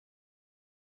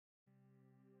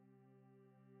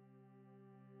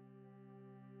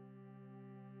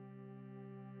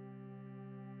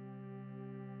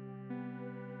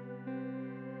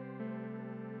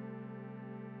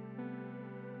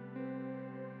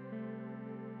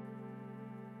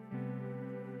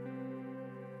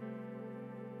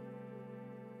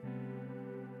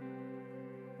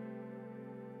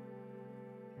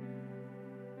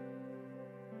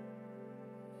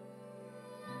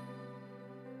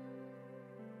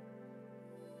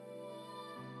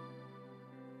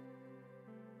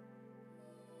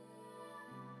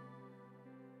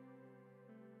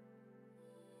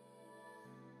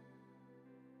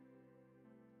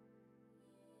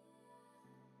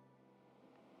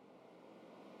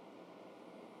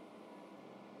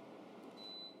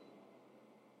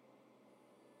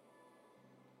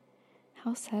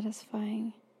How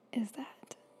satisfying is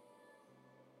that?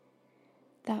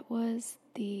 That was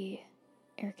the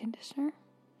air conditioner.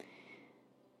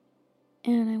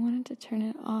 And I wanted to turn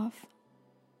it off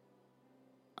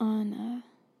on, I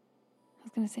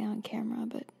was going to say on camera,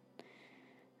 but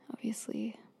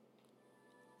obviously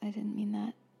I didn't mean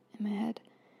that in my head.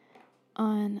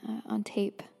 On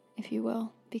tape, if you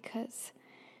will, because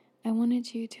I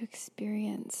wanted you to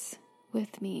experience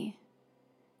with me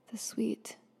the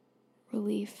sweet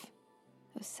relief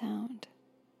of sound.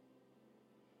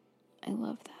 I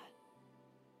love that.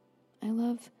 I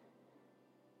love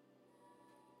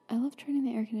turning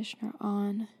the air conditioner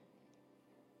on.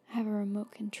 I have a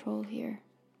remote control here.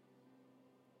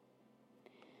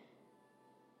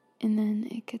 And then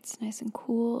it gets nice and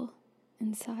cool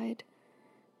inside.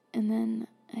 And then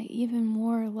I even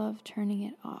more love turning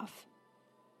it off.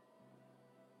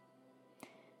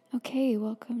 Okay,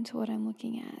 welcome to What I'm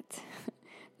Looking At.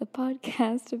 The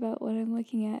podcast about what I'm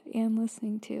looking at and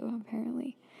listening to,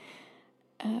 apparently.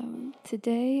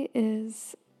 Today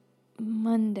is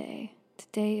Monday.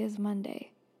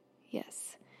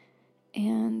 Yes.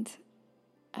 And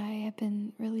I have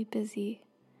been really busy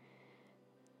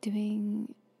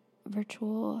doing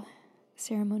virtual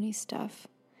ceremony stuff.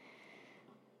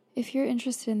 If you're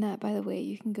interested in that, by the way,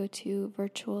 you can go to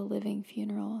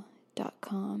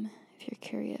virtuallivingfuneral.com if you're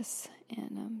curious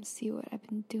and see what I've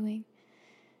been doing.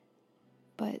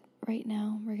 But right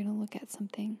now, we're going to look at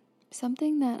something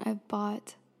that I've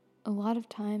bought a lot of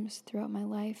times throughout my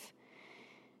life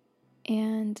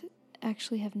and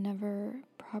actually have never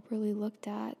properly looked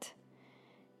at.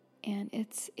 And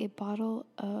it's a bottle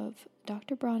of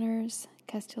Dr. Bronner's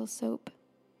Castile soap.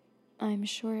 I'm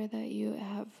sure that you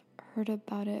have heard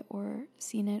about it or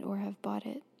seen it or have bought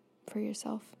it for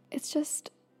yourself. It's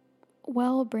just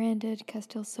well-branded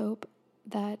Castile soap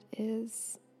that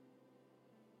is,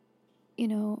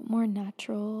 more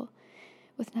natural,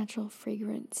 with natural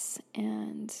fragrance,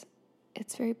 and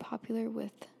it's very popular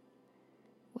with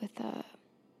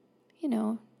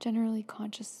generally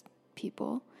conscious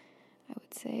people, I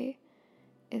would say.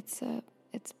 It's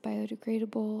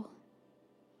biodegradable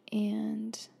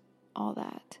and all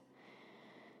that.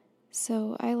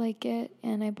 So I like it,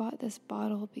 and I bought this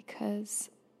bottle because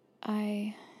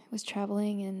I was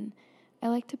traveling and I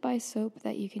like to buy soap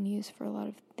that you can use for a lot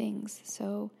of things.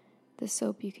 So the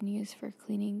soap you can use for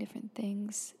cleaning different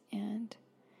things, and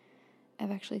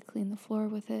I've actually cleaned the floor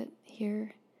with it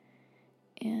here.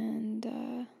 And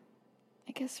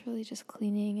I guess really just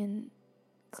cleaning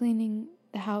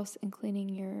the house and cleaning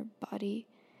your body.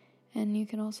 And you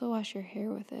can also wash your hair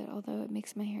with it, although it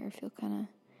makes my hair feel kind of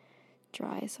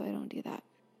dry, so I don't do that.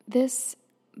 This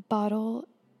bottle,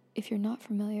 if you're not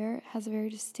familiar, has a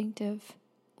very distinctive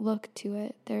look to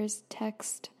it. There's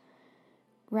text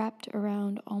wrapped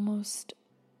around almost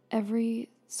every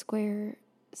square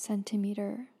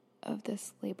centimeter of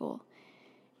this label.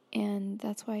 And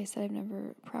that's why I said I've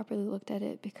never properly looked at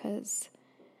it, because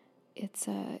it's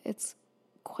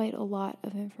quite a lot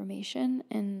of information,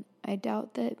 and I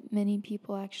doubt that many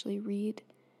people actually read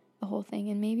the whole thing.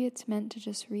 And maybe it's meant to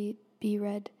just be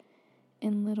read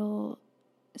in little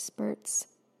spurts,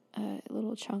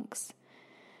 little chunks.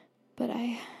 But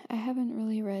I haven't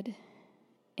really read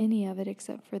any of it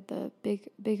except for the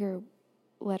bigger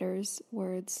letters,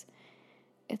 words.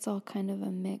 It's all kind of a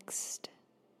mixed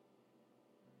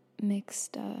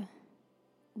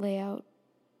layout,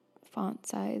 font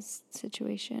size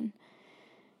situation.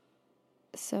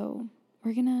 So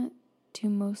we're gonna do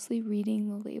mostly reading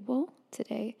the label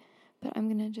today, but I'm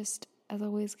gonna just, as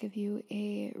always, give you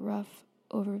a rough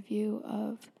overview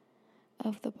of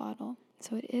the bottle.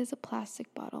 So it is a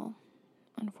plastic bottle,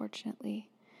 unfortunately.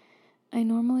 I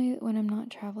normally, when I'm not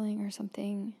traveling or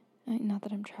something, not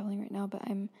that I'm traveling right now, but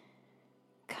I'm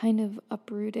kind of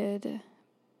uprooted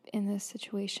in this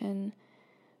situation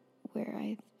where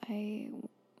I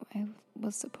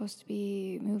was supposed to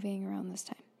be moving around this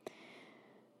time.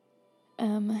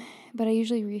 But I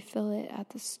usually refill it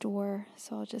at the store,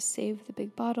 so I'll just save the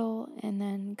big bottle and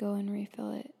then go and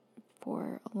refill it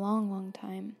for a long, long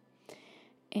time.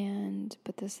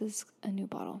 But this is a new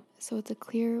bottle. So it's a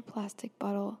clear plastic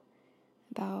bottle,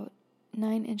 about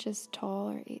 9 inches tall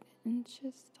or 8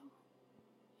 inches tall.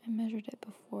 I measured it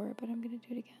before, but I'm going to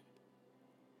do it again.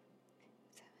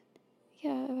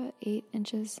 7, about 8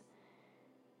 inches.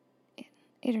 8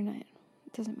 or 9,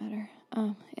 it doesn't matter.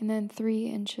 And then 3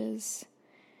 inches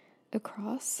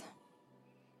across.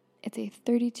 It's a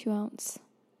 32-ounce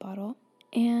bottle,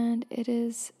 and it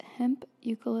is hemp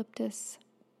eucalyptus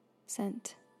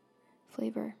scent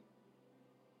flavor.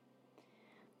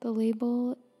 The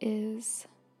label is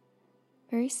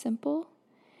very simple.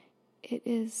 it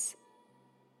is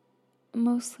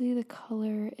mostly the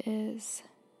color is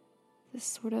this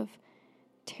sort of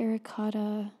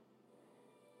terracotta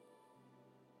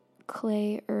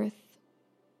clay earth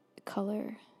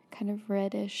color, kind of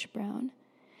reddish brown.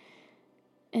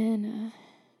 And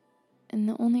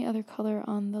the only other color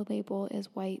on the label is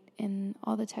white, and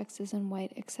all the text is in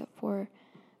white except for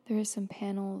there are some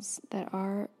panels that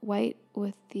are white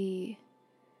with the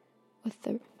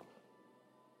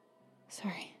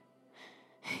sorry.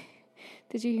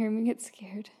 Did you hear me get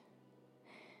scared?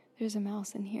 There's a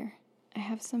mouse in here. I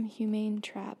have some humane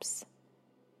traps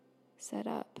set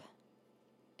up.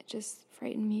 It just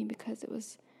frightened me because it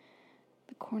was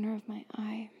the corner of my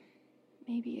eye.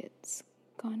 Maybe it's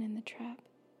gone in the trap.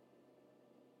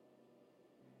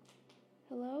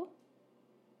 Hello?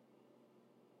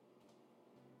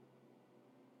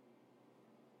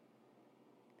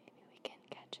 Maybe we can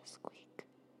catch a squeak.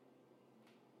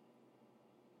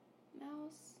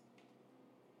 Mouse.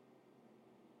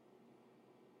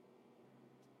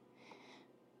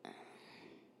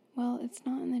 Well, it's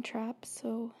not in the trap,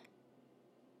 so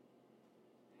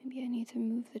maybe I need to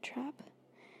move the trap.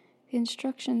 The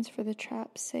instructions for the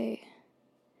trap say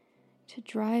to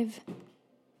drive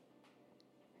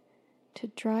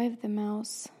the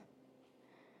mouse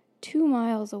 2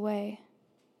 miles away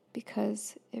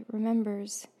because it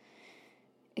remembers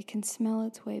it can smell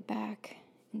its way back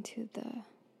into the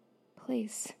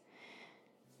place.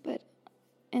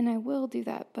 And I will do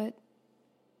that, but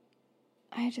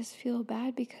I just feel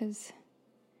bad because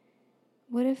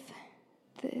what if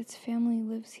its family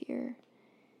lives here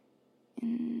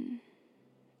and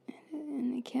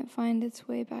it can't find its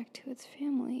way back to its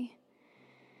family?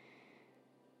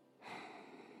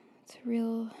 It's a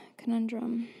real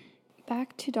conundrum.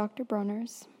 Back to Dr.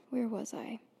 Bronner's. Where was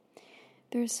I?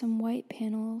 There's some white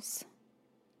panels,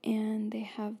 and they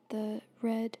have the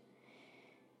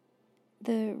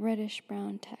reddish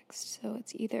brown text. So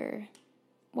it's either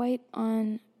white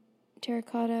on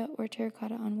terracotta or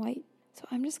terracotta on white. So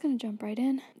I'm just going to jump right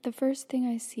in. The first thing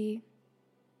I see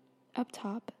up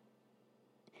top,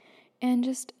 and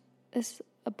just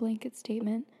a blanket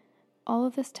statement, all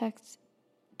of this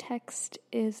text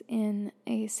is in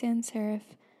a sans serif,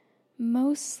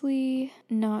 mostly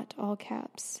not all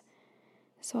caps.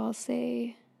 So I'll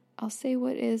say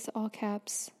what is all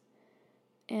caps,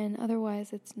 and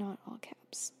otherwise it's not all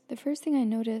caps. The first thing I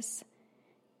notice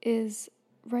is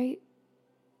right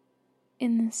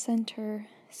in the center,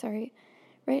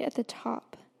 right at the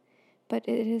top, but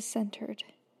it is centered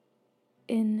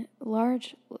in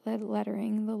large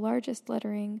lettering, the largest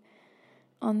lettering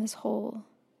on this whole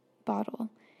bottle.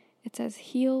 It says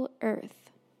 "Heal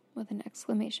Earth" with an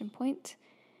exclamation point,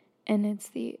 and it's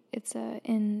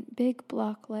in big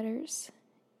block letters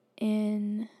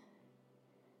in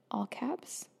all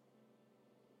caps.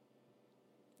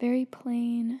 Very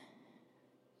plain,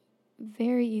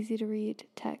 very easy to read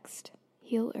text.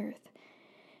 Heal Earth.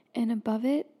 And above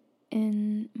it,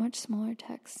 in much smaller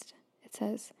text, it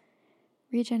says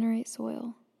regenerate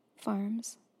soil,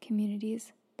 farms,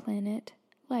 communities, planet,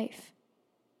 life.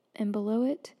 And below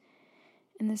it,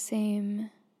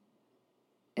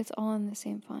 it's all in the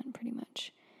same font pretty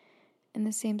much, and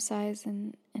the same size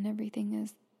and everything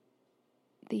as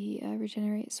the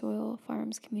regenerate soil,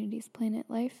 farms, communities, planet,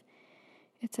 life.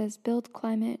 It says build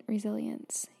climate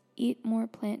resilience, eat more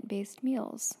plant-based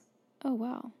meals. Oh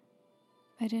wow,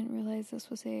 I didn't realize this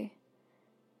was a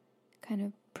kind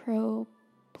of pro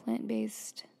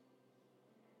plant-based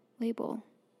label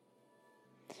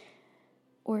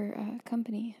or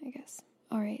company, I guess.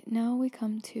 All right, now we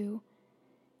come to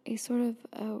a sort of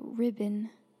a ribbon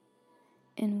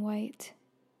in white,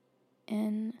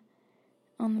 and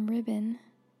on the ribbon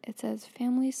it says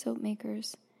family soap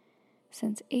makers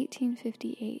since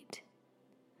 1858.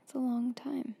 That's a long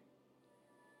time.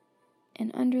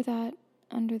 And under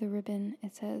the ribbon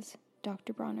it says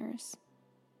Dr. Bronner's.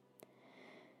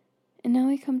 And now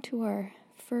we come to our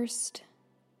first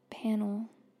panel.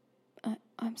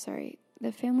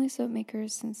 The family soap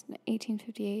makers since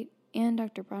 1858 and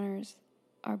Dr. Bronner's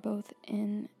are both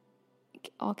in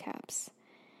all caps.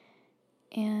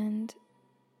 And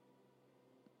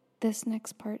this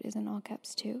next part is in all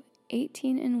caps too.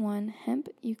 18-in-1 hemp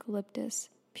eucalyptus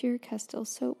pure Castile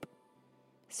soap,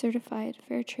 certified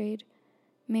fair trade,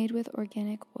 made with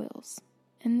organic oils.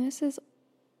 And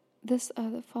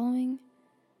the following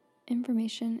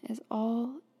information is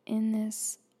all in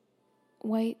this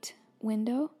white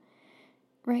window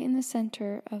right in the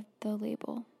center of the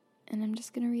label. And I'm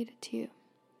just going to read it to you.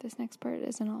 This next part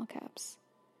is in all caps.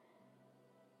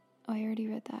 Oh, I already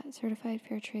read that. Certified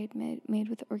fair trade, made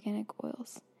with organic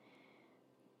oils.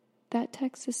 that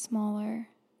text is smaller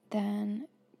than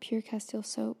Pure Castile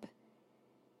soap.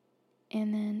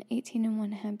 And then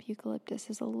 18-in-1 hemp eucalyptus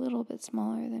is a little bit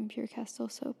smaller than Pure Castile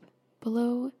soap.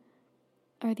 Below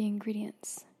are the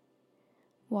ingredients: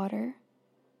 water,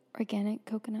 organic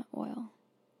coconut oil,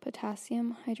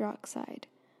 potassium hydroxide,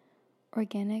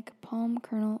 organic palm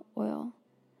kernel oil,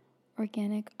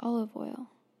 organic olive oil,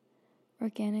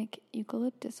 organic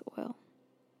eucalyptus oil,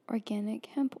 organic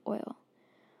hemp oil,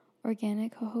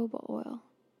 organic jojoba oil,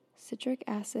 citric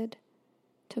acid,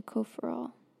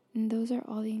 tocopherol. And those are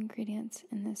all the ingredients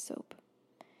in this soap.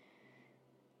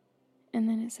 And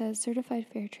then it says certified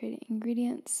fair trade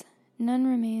ingredients. None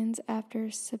remains after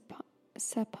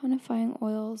saponifying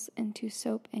oils into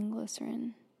soap and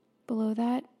glycerin. Below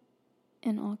that,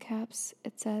 in all caps,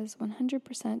 it says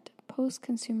 100%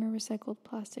 post-consumer recycled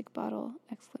plastic bottle, !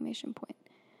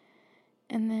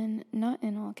 And then not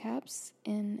in all caps,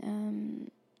 in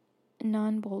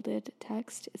non-bolded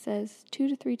text, it says 2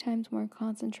 to 3 times more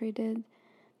concentrated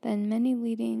than many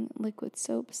leading liquid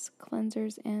soaps,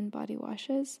 cleansers, and body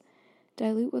washes.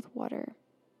 Dilute with water.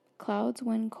 Clouds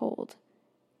when cold.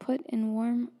 Put in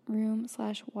warm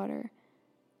room/water.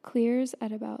 Clears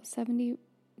at about 70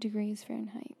 degrees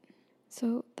Fahrenheit.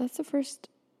 So that's the first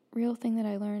real thing that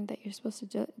I learned, that you're supposed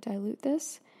to dilute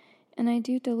this. And I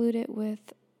do dilute it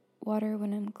with water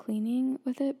when I'm cleaning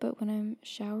with it, but when I'm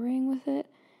showering with it,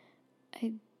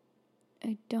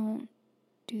 I don't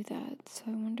do that. So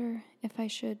I wonder if I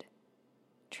should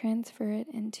transfer it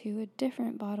into a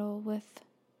different bottle with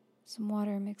some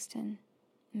water mixed in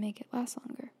and make it last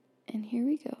longer. And here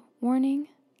we go. Warning,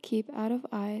 keep out of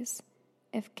eyes.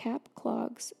 If cap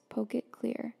clogs, poke it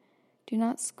clear. Do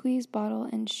not squeeze bottle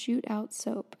and shoot out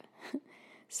soap.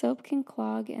 Soap can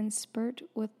clog and spurt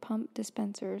with pump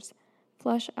dispensers.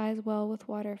 Flush eyes well with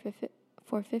water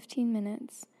for 15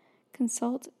 minutes.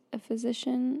 Consult a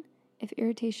physician if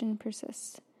irritation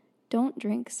persists. Don't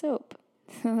drink soap.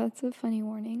 So that's a funny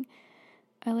warning.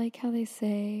 I like how they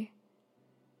say,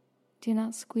 do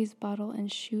not squeeze bottle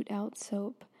and shoot out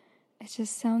soap. It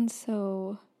just sounds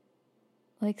so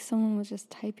like someone was just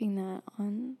typing that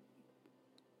on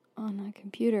a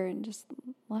computer and just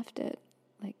left it,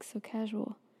 like, so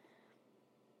casual.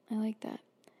 I like that.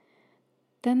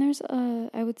 Then there's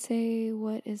I would say,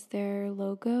 what is their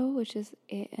logo, which is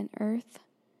an earth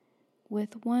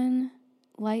with one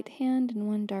light hand and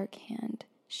one dark hand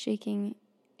shaking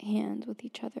hands with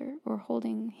each other, or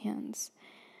holding hands.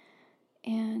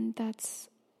 And that's,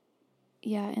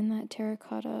 in that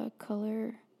terracotta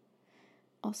color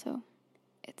also.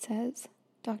 It says,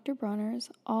 Dr. Bronner's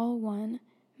All One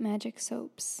Magic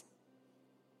Soaps.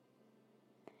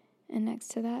 And next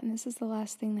to that, and this is the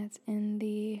last thing that's in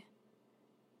the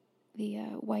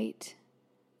white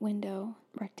window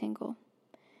rectangle.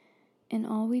 In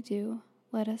all we do,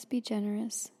 let us be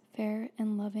generous, fair,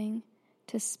 and loving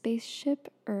to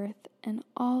spaceship Earth and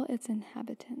all its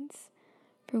inhabitants,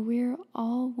 for we're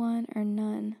all one or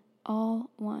none, all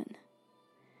one.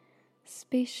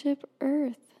 Spaceship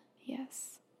Earth,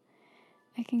 yes.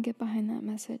 I can get behind that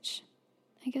message.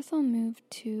 I guess I'll move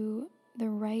to the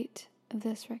right of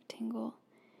this rectangle,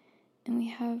 and we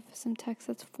have some text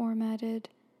that's formatted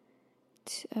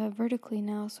vertically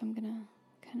now, so I'm going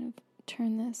to kind of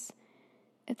turn this.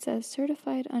 It says,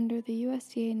 certified under the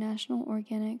USDA National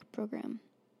Organic Program.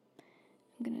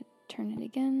 I'm going to turn it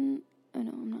again. Oh,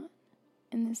 no, I'm not.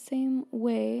 In the same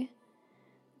way,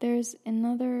 there's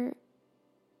another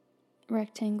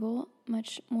rectangle,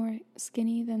 much more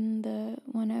skinny than the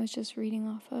one I was just reading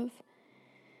off of,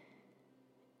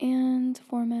 and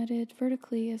formatted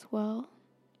vertically as well.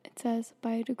 It says,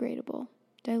 biodegradable,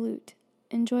 dilute.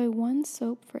 Enjoy one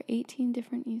soap for 18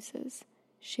 different uses.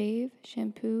 Shave,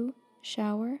 shampoo,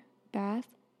 shower, bath,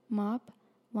 mop,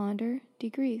 launder,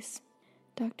 degrease.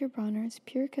 Dr. Bronner's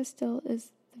Pure Castile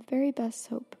is the very best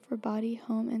soap for body,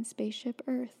 home, and spaceship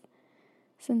Earth.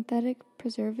 Synthetic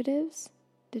preservatives,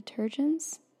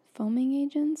 detergents, foaming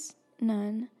agents,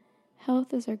 none.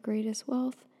 Health is our greatest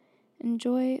wealth.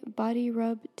 Enjoy body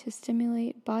rub to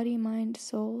stimulate body, mind,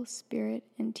 soul, spirit,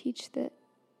 and teach the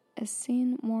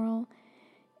Essene moral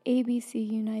ABC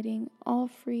uniting all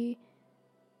free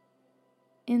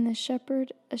in the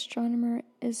shepherd, astronomer,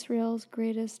 Israel's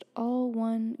greatest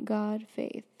all-one God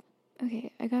faith.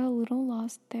 Okay, I got a little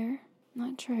lost there.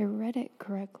 Not sure I read it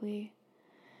correctly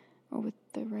or with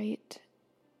the right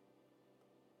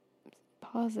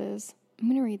pauses. I'm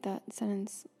going to read that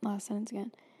last sentence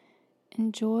again.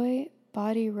 Enjoy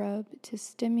body rub to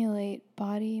stimulate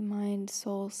body, mind,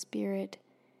 soul, spirit,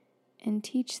 and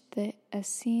teach the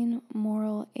Essene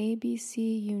moral ABC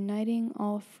uniting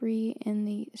all free in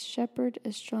the shepherd,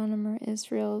 astronomer,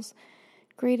 Israel's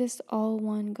greatest all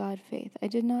one God faith. I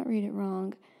did not read it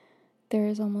wrong. There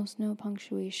is almost no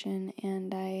punctuation,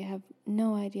 and I have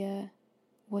no idea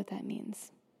what that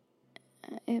means.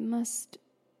 It must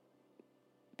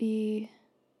be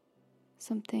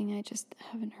something I just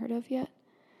haven't heard of yet.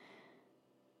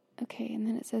 Okay, and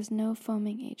then it says no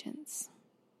foaming agents.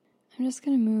 I'm just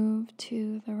going to move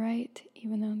to the right,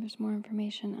 even though there's more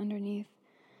information underneath,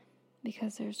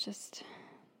 because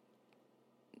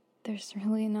there's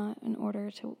really not an order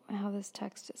to how this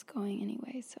text is going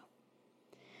anyway. So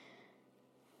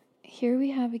here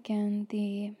we have again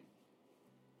the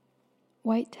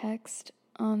white text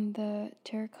on the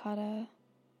terracotta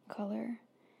color.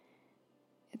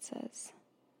 It says,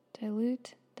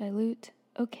 dilute,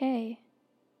 okay.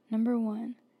 Number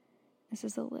 1, this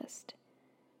is a list.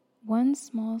 1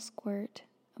 small squirt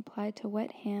applied to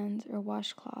wet hands or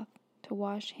washcloth to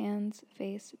wash hands,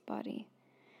 face, body.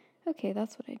 Okay,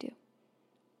 that's what I do.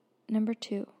 Number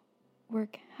 2,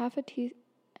 work half a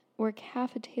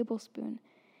tablespoon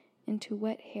into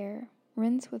wet hair.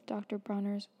 Rinse with Dr.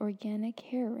 Bronner's organic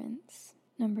hair rinse.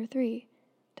 Number 3,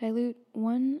 dilute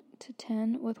 1 to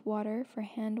 10 with water for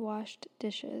hand-washed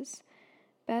dishes,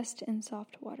 best in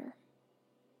soft water.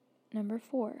 Number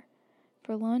 4,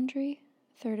 for laundry,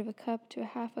 1/3 of a cup to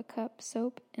 1/2 a cup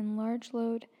soap in large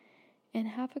load and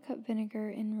 1/2 a cup vinegar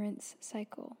in rinse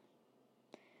cycle.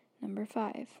 Number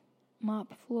 5,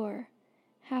 mop floor,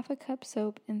 1/2 a cup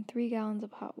soap in 3 gallons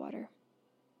of hot water.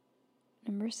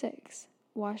 Number 6,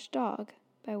 wash dog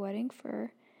by wetting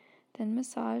fur, then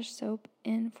massage soap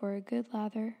in for a good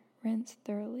lather, rinse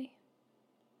thoroughly.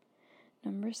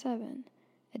 Number 7,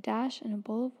 a dash in a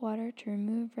bowl of water to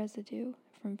remove residue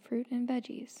from fruit and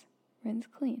veggies, rinse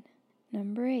clean.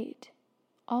 Number 8,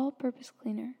 all-purpose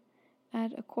cleaner.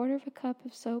 Add 1/4 of a cup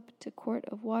of soap to quart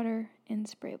of water in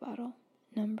spray bottle.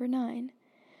 Number 9,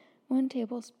 1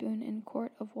 tablespoon in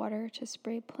quart of water to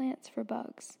spray plants for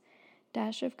bugs.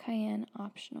 Dash of cayenne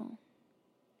optional.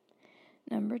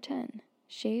 Number 10,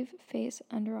 shave face,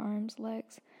 underarms,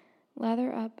 legs.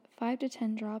 Lather up 5 to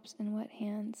 10 drops in wet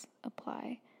hands.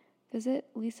 Apply. Visit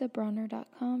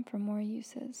lisabronner.com for more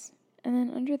uses. And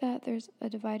then under that, there's a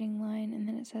dividing line, and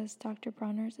then it says Dr.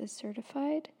 Bronner's is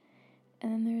certified.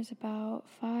 And then there's about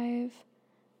 5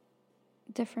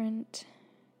 different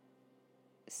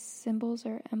symbols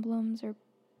or emblems or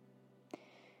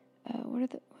what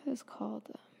are those called?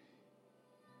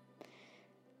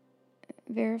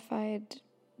 Verified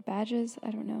badges?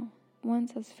 I don't know. One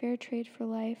says Fair Trade for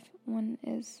Life. One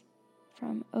is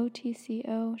from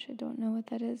OTCO, which I don't know what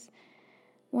that is.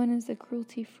 One is the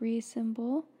cruelty-free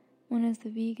symbol. One is the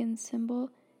vegan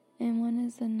symbol, and one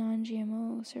is the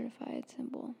non-GMO certified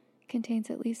symbol. It contains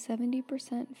at least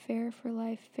 70% Fair for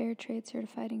Life, Fair Trade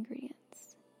certified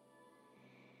ingredients.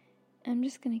 I'm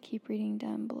just going to keep reading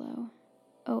down below.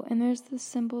 Oh, and there's the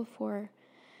symbol for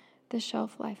the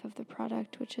shelf life of the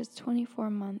product, which is 24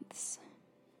 months.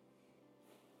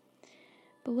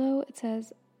 Below it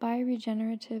says, buy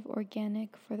regenerative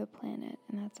organic for the planet,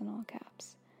 and that's in all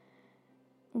caps.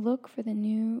 Look for the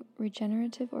new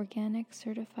Regenerative Organic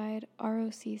Certified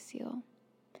ROC seal,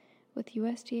 with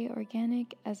USDA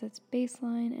Organic as its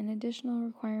baseline and additional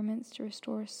requirements to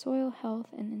restore soil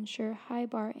health and ensure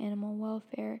high-bar animal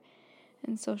welfare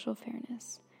and social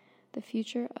fairness. The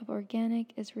future of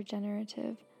organic is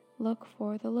regenerative. Look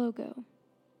for the logo.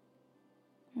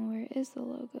 Well, where is the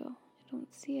logo? I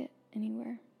don't see it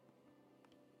anywhere.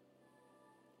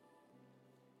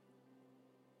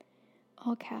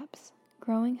 All caps.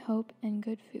 Growing hope and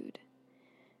good food.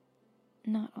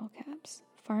 Not all caps.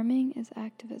 Farming is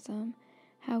activism.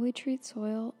 How we treat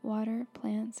soil, water,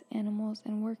 plants, animals,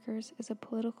 and workers is a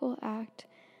political act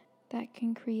that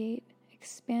can create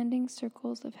expanding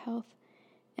circles of health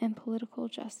and political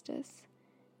justice.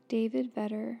 David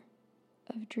Vetter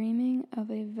of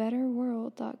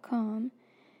dreamingofabetterworld.com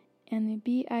and the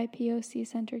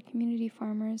BIPOC-centered community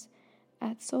farmers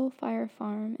at Soul Fire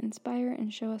Farm inspire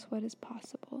and show us what is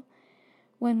possible.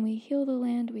 When we heal the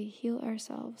land, we heal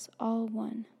ourselves, all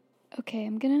one. Okay,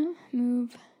 I'm gonna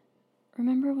move.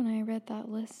 Remember when I read that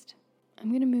list?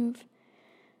 I'm gonna move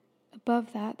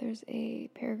above that. There's a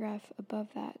paragraph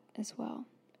above that as well.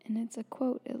 And it's a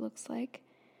quote, it looks like.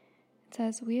 It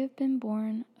says, we have been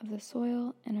born of the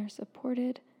soil and are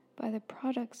supported by the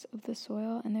products of the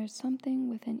soil, and there's something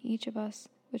within each of us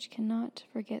which cannot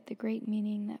forget the great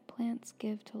meaning that plants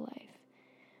give to life.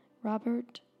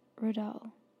 Robert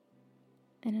Rodell.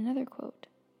 And another quote,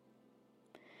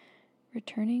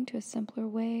 returning to a simpler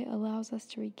way allows us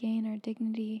to regain our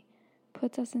dignity,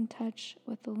 puts us in touch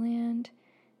with the land,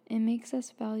 and makes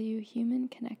us value human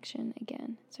contact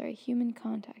again.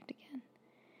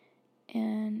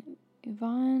 And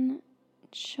Yvonne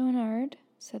Chouinard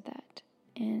said that.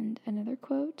 And another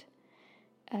quote,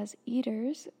 "As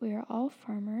eaters, we are all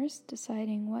farmers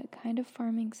deciding what kind of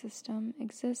farming system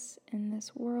exists in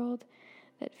this world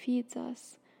that feeds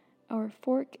us. Our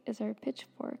fork is our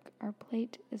pitchfork, our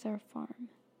plate is our farm."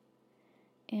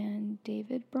 And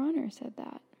David Bronner said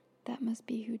that. That must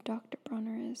be who Dr.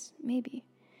 Bronner is, maybe.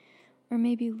 Or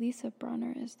maybe Lisa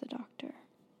Bronner is the doctor.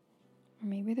 Or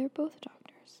maybe they're both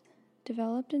doctors.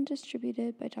 Developed and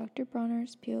distributed by Dr.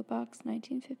 Bronner's P.O. Box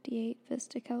 1958,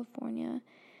 Vista, California,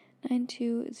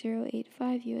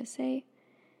 92085 USA,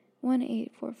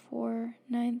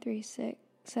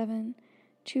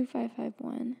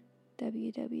 1-844-937-2551,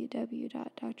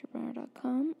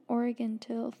 www.drbronner.com, Oregon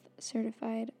Tilth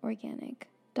Certified Organic.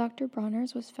 Dr.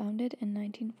 Bronner's was founded in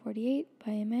 1948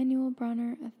 by Emanuel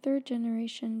Bronner, a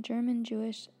third-generation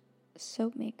German-Jewish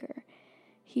soap maker.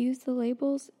 He used the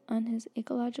labels on his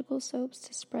ecological soaps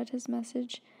to spread his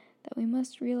message that we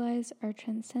must realize our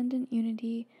transcendent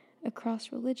unity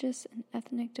across religious and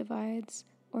ethnic divides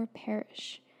or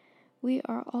perish. We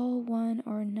are all one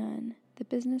or none. The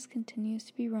business continues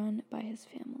to be run by his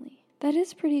family. That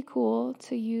is pretty cool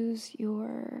to use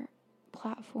your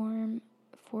platform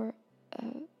for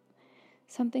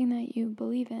something that you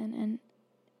believe in, and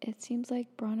it seems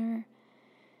like Bronner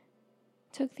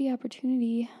took the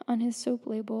opportunity on his soap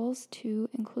labels to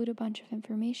include a bunch of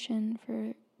information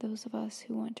for those of us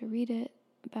who want to read it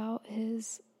about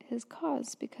his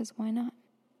cause, because why not?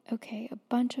 Okay, a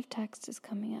bunch of text is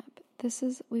coming up.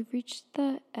 We've reached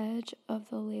the edge of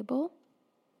the label,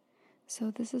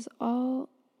 so this is all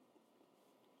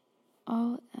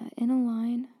in a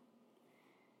line.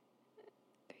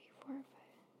 3, 4, 5,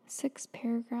 6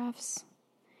 paragraphs.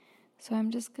 So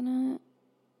I'm just gonna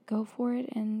go for it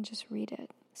and just read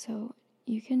it. So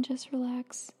you can just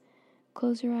relax,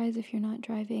 close your eyes if you're not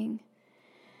driving,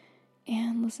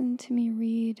 and listen to me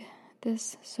read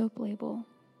this soap label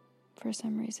for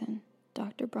some reason.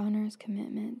 Dr. Bronner's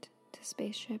commitment to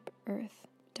Spaceship Earth.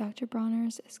 Dr.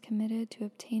 Bronner's is committed to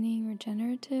obtaining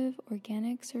regenerative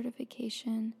organic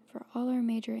certification for all our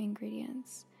major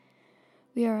ingredients.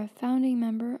 We are a founding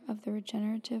member of the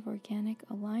Regenerative Organic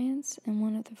Alliance and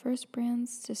one of the first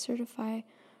brands to certify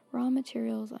raw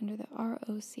materials under the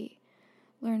ROC.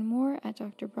 Learn more at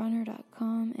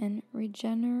drbronner.com and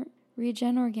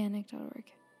regenorganic.org.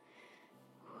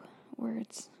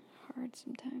 Words hard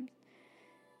sometimes.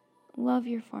 Love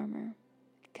your farmer.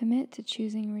 Commit to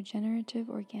choosing regenerative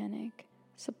organic.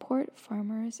 Support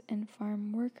farmers and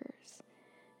farm workers.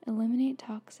 Eliminate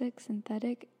toxic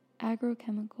synthetic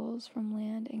agrochemicals from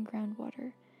land and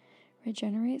groundwater.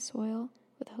 Regenerate soil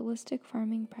with holistic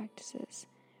farming practices.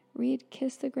 Read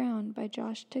Kiss the Ground by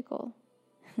Josh Tickle.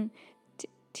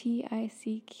 Tickell.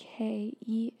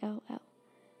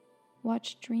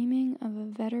 Watch Dreaming of a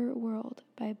Better World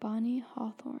by Bonnie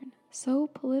Hawthorne. Sow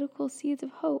political seeds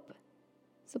of hope.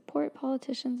 Support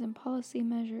politicians and policy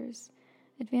measures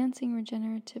advancing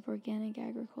regenerative organic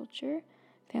agriculture,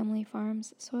 family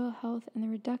farms, soil health, and the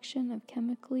reduction of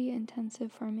chemically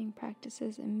intensive farming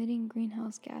practices emitting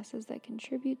greenhouse gases that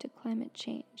contribute to climate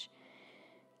change.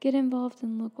 Get involved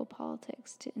in local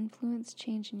politics to influence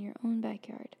change in your own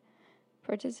backyard.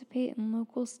 Participate in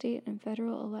local, state, and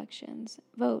federal elections.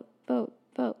 Vote, vote,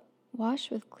 vote.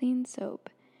 Wash with clean soap.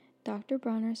 Dr.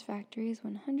 Bronner's factory is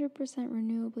 100%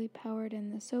 renewably powered,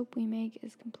 and the soap we make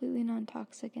is completely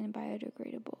non-toxic and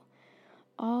biodegradable.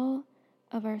 All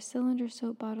of our cylinder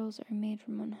soap bottles are made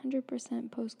from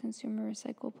 100% post-consumer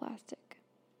recycled plastic.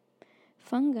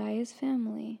 Fungi is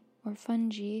family, or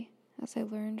fungi, as I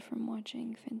learned from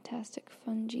watching Fantastic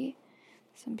Fungi.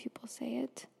 Some people say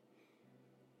it.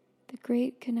 The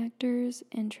great connectors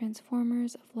and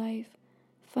transformers of life,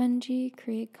 fungi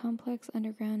create complex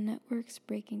underground networks,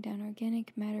 breaking down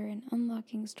organic matter and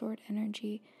unlocking stored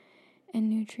energy and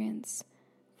nutrients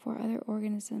for other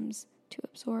organisms to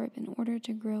absorb in order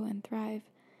to grow and thrive.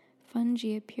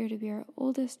 Fungi appear to be our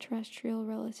oldest terrestrial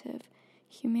relative.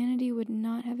 Humanity would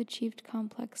not have achieved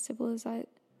complex civilized.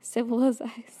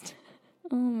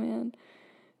 Oh man.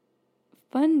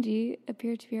 Fungi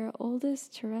appear to be our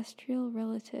oldest terrestrial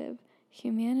relative.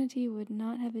 Humanity would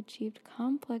not have achieved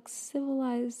complex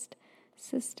civilized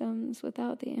systems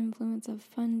without the influence of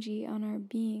fungi on our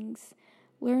beings.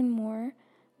 Learn more.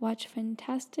 Watch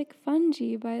Fantastic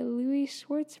Fungi by Louis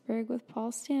Schwartzberg with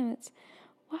Paul Stamets.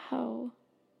 Wow.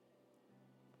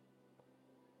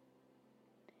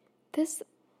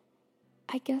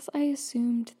 I guess I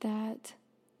assumed that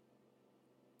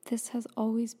this has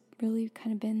always really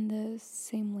kind of been the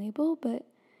same label, but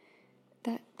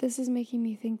that this is making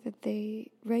me think that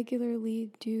they regularly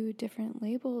do different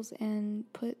labels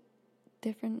and put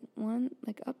different one,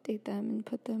 like update them and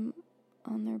put them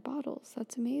on their bottles.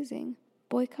 That's amazing.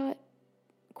 Boycott,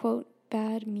 quote,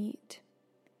 bad meat.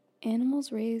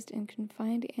 Animals raised in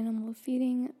confined animal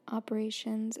feeding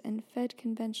operations and fed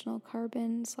conventional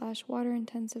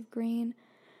carbon/water-intensive grain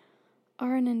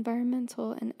are an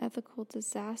environmental and ethical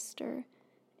disaster.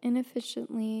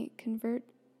 Inefficiently convert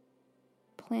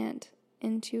plant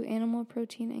into animal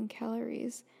protein and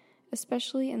calories,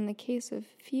 especially in the case of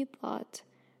feedlot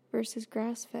versus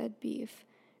grass-fed beef.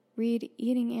 Read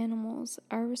Eating Animals.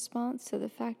 Our response to the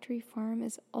factory farm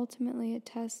is ultimately a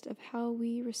test of how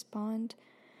we respond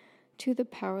to the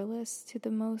powerless, to the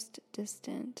most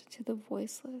distant, to the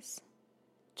voiceless.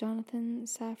 Jonathan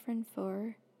Safran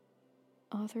Foer,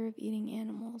 author of Eating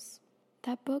Animals.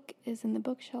 That book is in the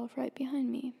bookshelf right behind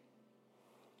me.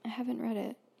 I haven't read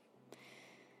it,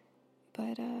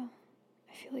 but I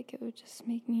feel like it would just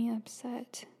make me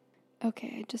upset.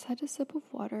 Okay, I just had a sip of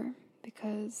water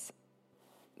because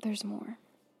there's more.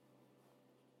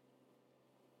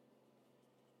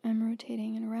 I'm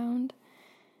rotating it around,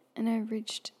 and I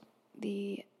reached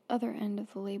the other end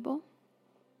of the label.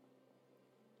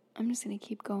 I'm just going to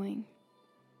keep going.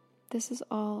 This is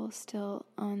all still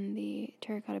on the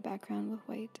terracotta background with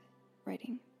white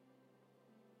writing.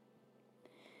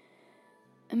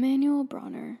 Emanuel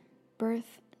Bronner,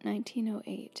 birth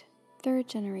 1908,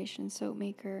 third-generation soap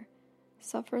maker,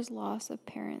 suffers loss of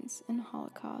parents in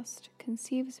Holocaust,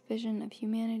 conceives vision of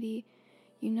humanity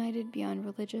united beyond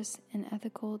religious and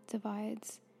ethical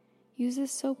divides,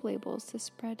 uses soap labels to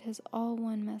spread his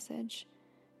all-one message,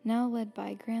 now led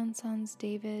by grandsons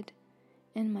David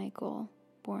and Michael,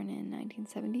 born in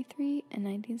 1973 and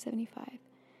 1975.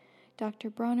 Dr.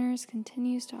 Bronner's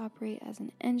continues to operate as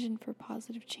an engine for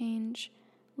positive change.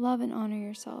 Love and honor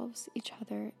yourselves, each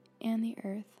other, and the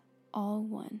earth, all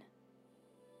one.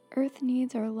 Earth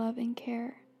needs our love and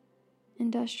care.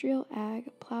 Industrial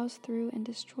ag plows through and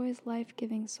destroys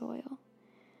life-giving soil.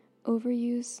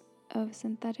 Overuse of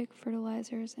synthetic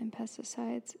fertilizers and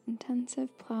pesticides,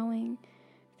 intensive plowing,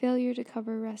 failure to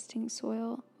cover resting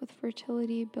soil with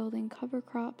fertility-building cover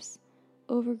crops,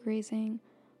 overgrazing,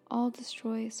 all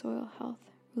destroy soil health.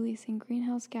 Releasing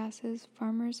greenhouse gases,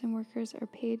 farmers and workers are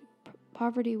paid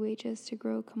poverty wages to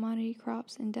grow commodity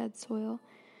crops in dead soil,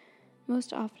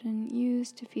 most often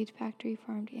used to feed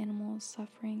factory-farmed animals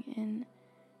suffering in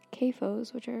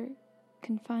CAFOs, which are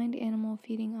confined animal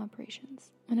feeding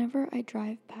operations. Whenever I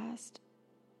drive past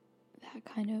that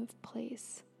kind of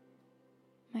place,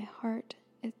 my heart,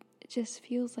 it just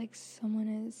feels like someone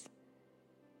is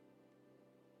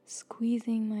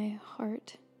squeezing my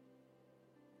heart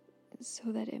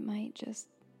so that it might just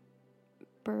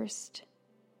burst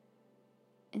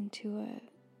into a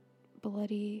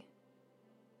bloody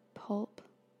pulp.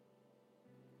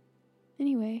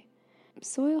 Anyway,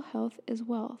 soil health is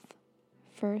wealth.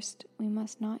 First, we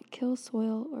must not kill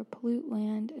soil or pollute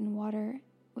land and water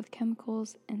with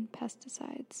chemicals and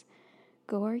pesticides.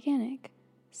 Go organic.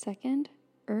 Second,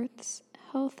 Earth's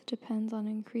health depends on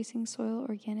increasing soil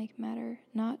organic matter,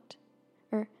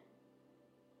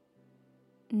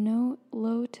 no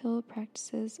low-till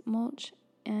practices, mulch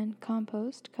and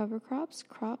compost, cover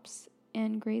crops,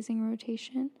 and grazing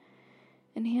rotation,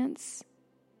 enhance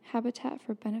habitat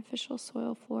for beneficial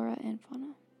soil flora and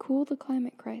fauna. Cool the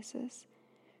climate crisis.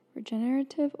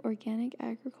 Regenerative organic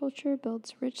agriculture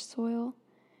builds rich soil,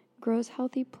 grows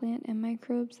healthy plant and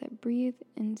microbes that breathe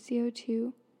in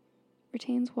CO2,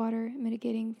 retains water,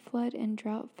 mitigating flood and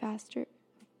drought faster.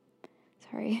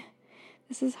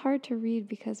 This is hard to read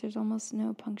because there's almost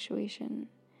no punctuation.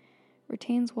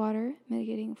 Retains water,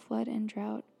 mitigating flood and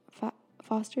drought,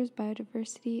 fosters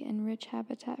biodiversity and rich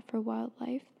habitat for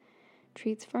wildlife,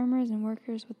 treats farmers and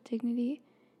workers with dignity,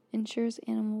 ensures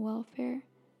animal welfare,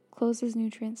 closes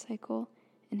nutrient cycle,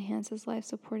 enhances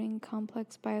life-supporting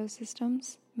complex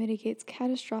biosystems, mitigates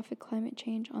catastrophic climate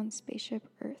change on spaceship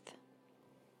Earth.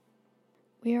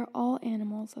 We are all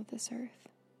animals of this earth.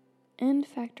 End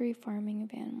factory farming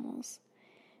of animals.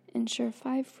 Ensure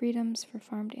 5 freedoms for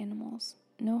farmed animals.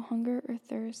 No hunger or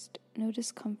thirst, no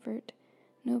discomfort,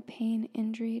 no pain,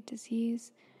 injury,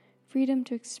 disease, freedom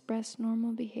to express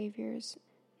normal behaviors,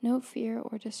 no fear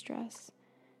or distress,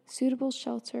 suitable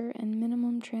shelter and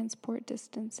minimum transport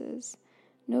distances,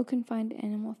 no confined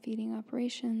animal feeding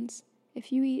operations.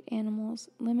 If you eat animals,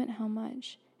 limit how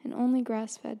much, and only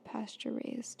grass-fed,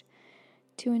 pasture-raised.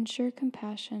 To ensure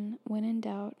compassion, when in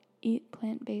doubt, eat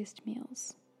plant-based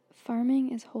meals.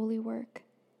 Farming is holy work.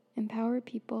 Empower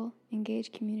people,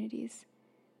 engage communities.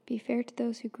 Be fair to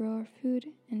those who grow our food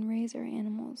and raise our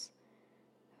animals.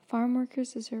 Farm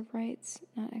workers deserve rights,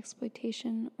 not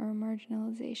exploitation or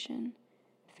marginalization.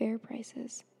 Fair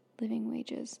prices. living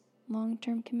wages,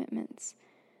 long-term commitments,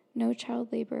 no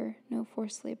child labor, no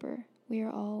forced labor. We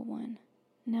are all one.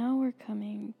 Now we're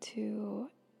coming to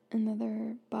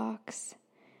another box.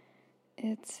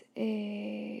 It's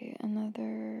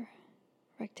another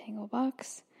rectangle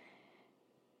box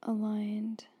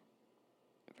aligned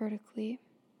vertically.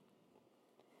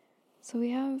 So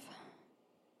we have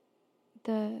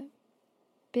the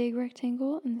big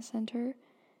rectangle in the center,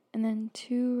 and then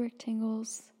 2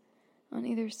 rectangles on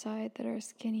either side that are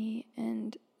skinny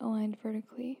and aligned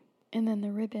vertically, and then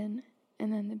the ribbon,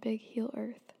 and then the big heel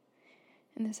earth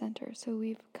in the center. So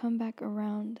we've come back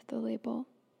around the label.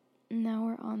 Now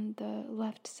we're on the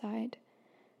left side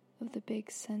of the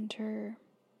big center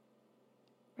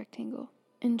rectangle.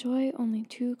 Enjoy only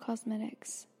 2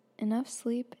 cosmetics, enough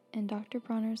sleep and Dr.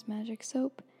 Bronner's magic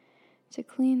soap to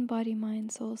clean body,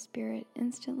 mind, soul, spirit,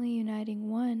 instantly uniting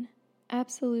one.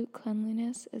 Absolute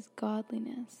cleanliness is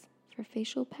godliness. For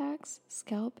facial packs,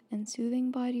 scalp, and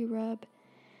soothing body rub,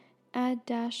 add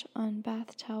dash on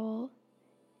bath towel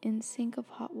in sink of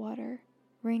hot water.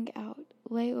 Wring out,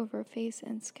 lay over face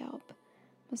and scalp.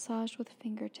 Massage with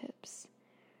fingertips.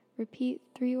 Repeat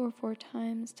 3 or 4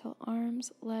 times till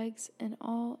arms, legs, and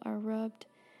all are rubbed,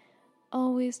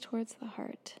 always towards the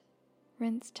heart.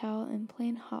 Rinse towel in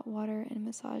plain hot water and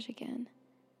massage again.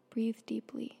 Breathe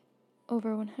deeply.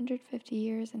 Over 150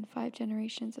 years and 5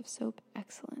 generations of soap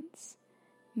excellence.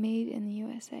 Made in the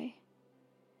USA.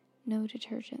 No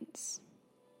detergents.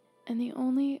 And the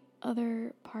only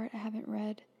other part I haven't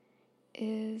read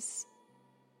is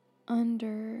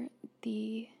under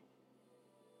the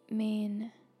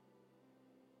main,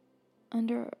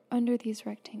 under these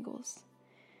rectangles.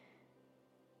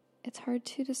 It's hard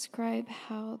to describe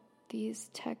how these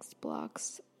text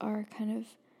blocks are kind of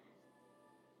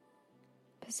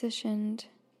positioned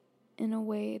in a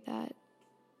way that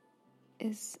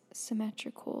is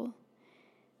symmetrical.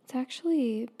 It's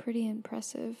actually pretty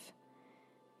impressive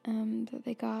that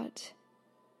they got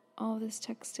all this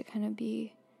text to kind of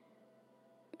be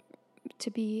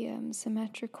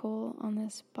symmetrical on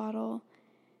this bottle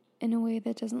in a way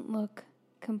that doesn't look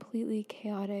completely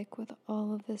chaotic with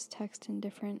all of this text in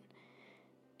different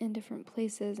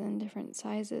places and different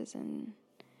sizes and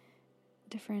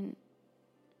different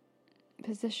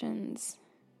positions.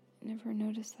 Never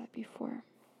noticed that before.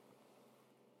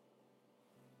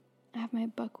 I have my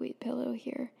buckwheat pillow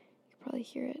here. You can probably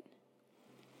hear it.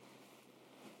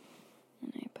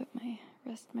 And I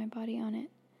rest my body on it.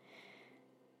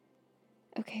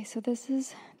 Okay, so this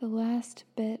is the last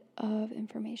bit of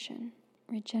information.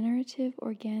 Regenerative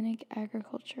organic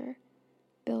agriculture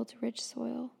builds rich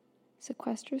soil,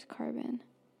 sequesters carbon,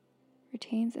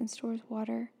 retains and stores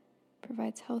water,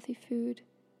 provides healthy food,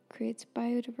 creates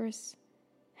biodiverse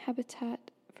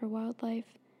habitat for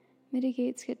wildlife,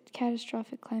 mitigates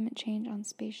catastrophic climate change on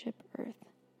spaceship Earth.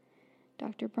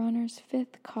 Dr. Bronner's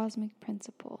 5th cosmic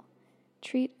principle.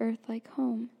 Treat Earth like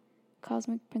home.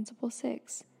 Cosmic Principle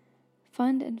 6.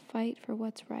 Fund and fight for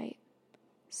what's right.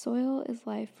 Soil is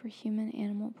life for human,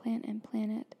 animal, plant, and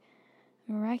planet.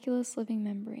 A miraculous living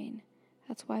membrane.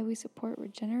 That's why we support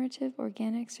Regenerative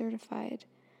Organic Certified,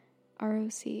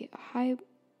 ROC, a high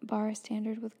bar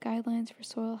standard with guidelines for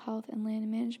soil health and land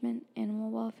management,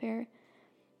 animal welfare,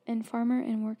 and farmer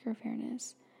and worker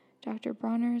fairness. Dr.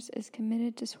 Bronner's is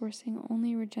committed to sourcing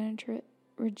only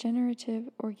regenerative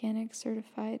organic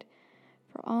certified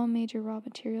for all major raw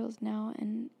materials now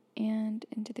and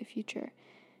into the future.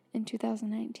 In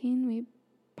 2019, we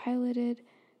piloted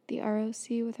the ROC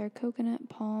with our coconut,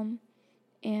 palm,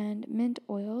 and mint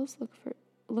oils.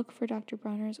 Look for Dr.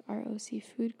 Bronner's ROC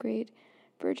food grade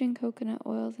virgin coconut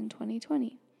oils in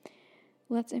 2020.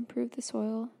 Let's improve the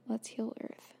soil. Let's heal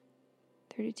Earth.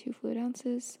 32 fluid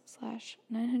ounces /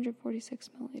 946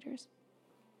 milliliters.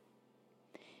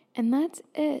 And that's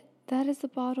it. That is the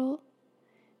bottle.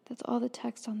 That's all the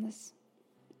text on this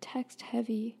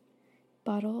text-heavy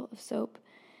bottle of soap.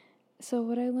 So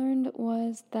what I learned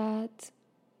was that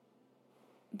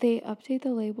they update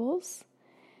the labels,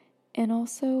 and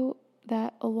also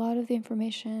that a lot of the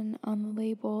information on the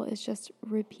label is just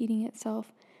repeating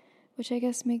itself, which I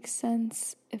guess makes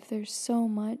sense if there's so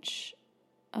much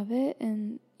of it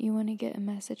and you want to get a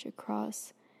message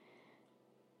across.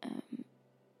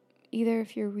 Either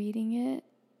if you're reading it,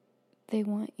 they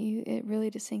want it really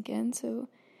to sink in, so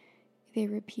they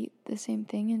repeat the same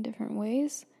thing in different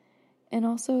ways. And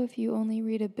also, if you only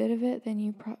read a bit of it, then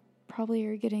you probably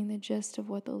are getting the gist of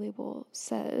what the label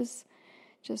says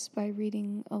just by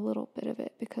reading a little bit of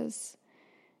it, because,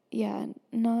 yeah,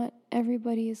 not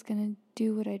everybody is going to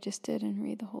do what I just did and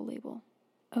read the whole label.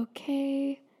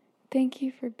 Okay, thank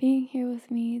you for being here with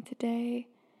me today.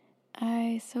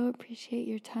 I so appreciate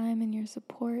your time and your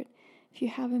support. If you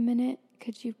have a minute,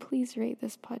 could you please rate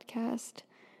this podcast?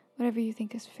 Whatever you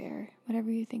think is fair,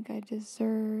 whatever you think I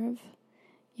deserve,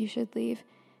 you should leave.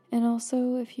 And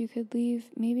also, if you could leave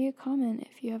maybe a comment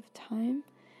if you have time.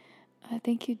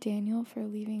 Thank you, Daniel, for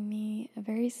leaving me a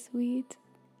very sweet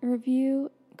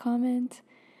review, comment.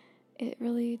 It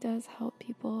really does help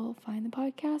people find the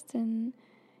podcast and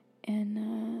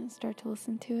start to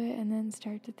listen to it, and then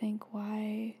start to think,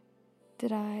 why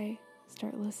did I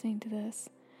start listening to this?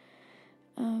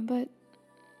 But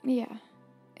yeah,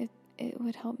 it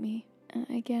would help me.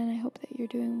 Again, I hope that you're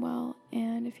doing well,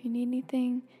 and if you need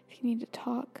anything, if you need to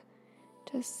talk,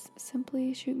 just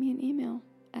simply shoot me an email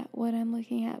at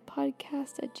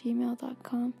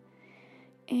whatimlookingatpodcast@gmail.com.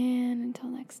 And until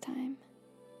next time.